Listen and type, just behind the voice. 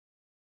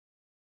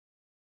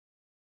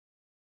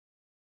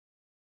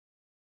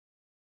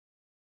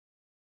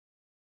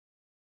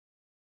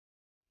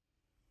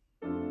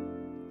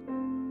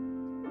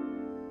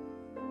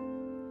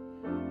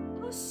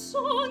A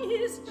song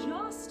is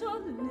just a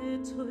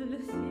little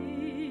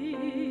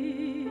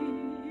thing,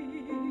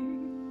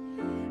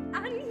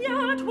 and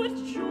yet what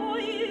joy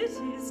it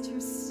is to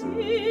sing.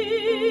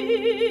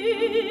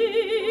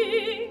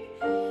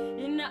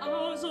 In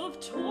hours of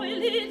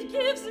toil it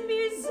gives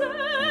me zest,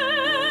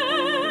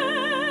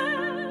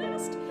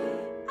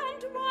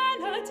 and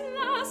when at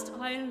last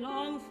I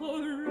long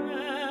for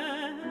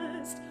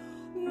rest,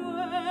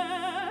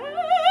 when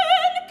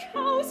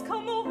cows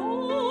come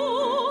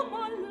home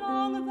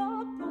along the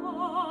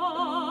bars,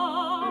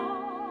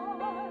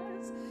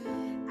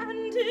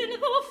 and in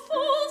the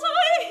folds I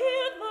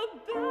hear the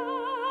bell.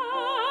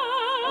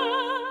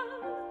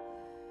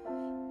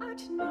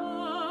 At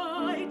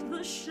night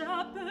the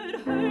shepherd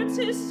herds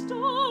his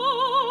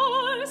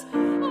stars,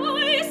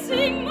 I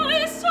sing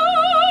my song,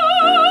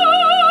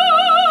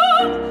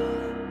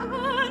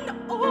 and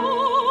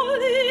all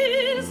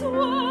is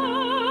well.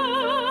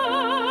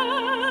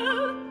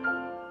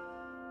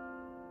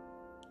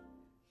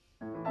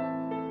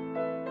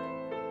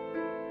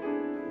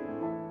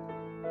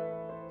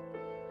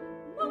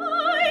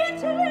 My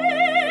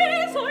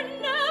days are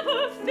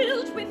never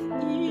filled with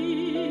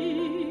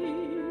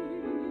ease.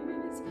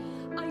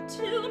 I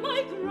till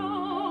my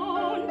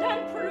ground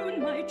and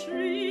prune my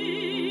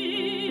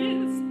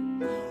trees.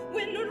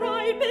 When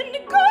ripened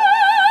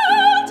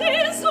gold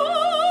is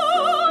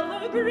all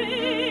the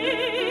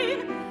grain,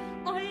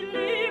 I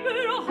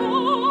labor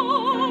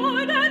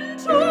hard and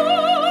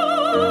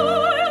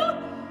toil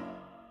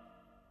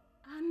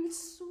and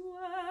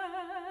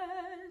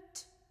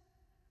sweat,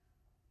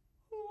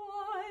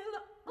 while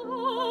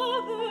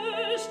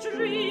others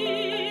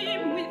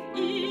dream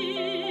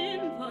within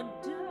the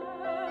dell.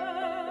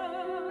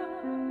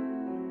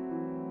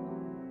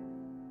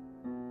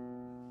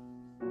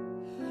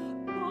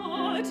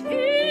 But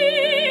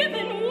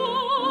even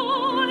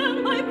while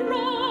my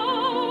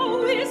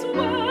brow is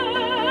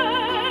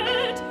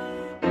wet,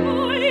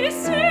 I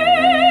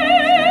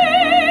sing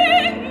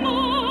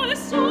my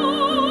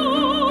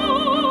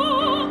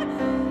song,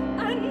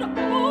 and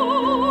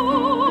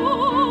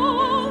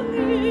all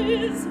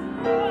is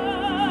well.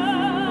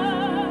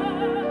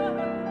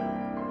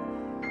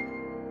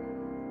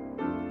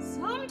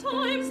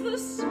 Sometimes the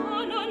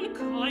sun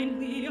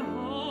unkindly hard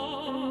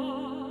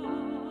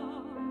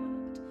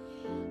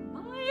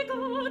my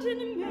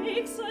garden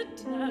makes a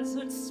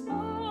desert spot.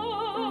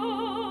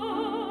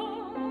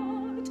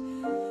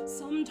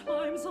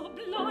 Sometimes a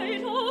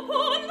blight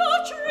upon the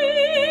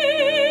tree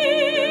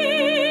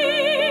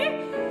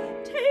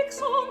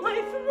takes all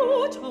my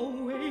fruit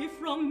away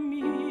from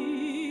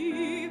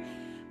me,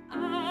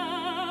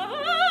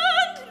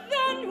 and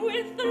then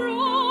with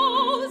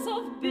throes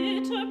of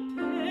bitter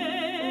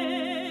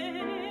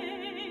pain,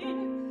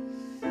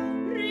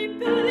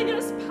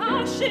 rebellious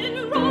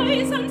passion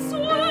rise and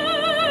swell.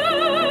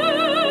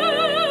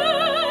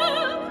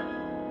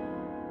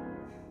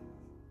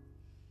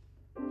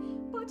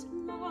 But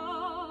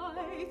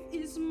life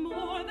is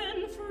more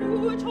than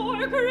fruit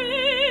or grain.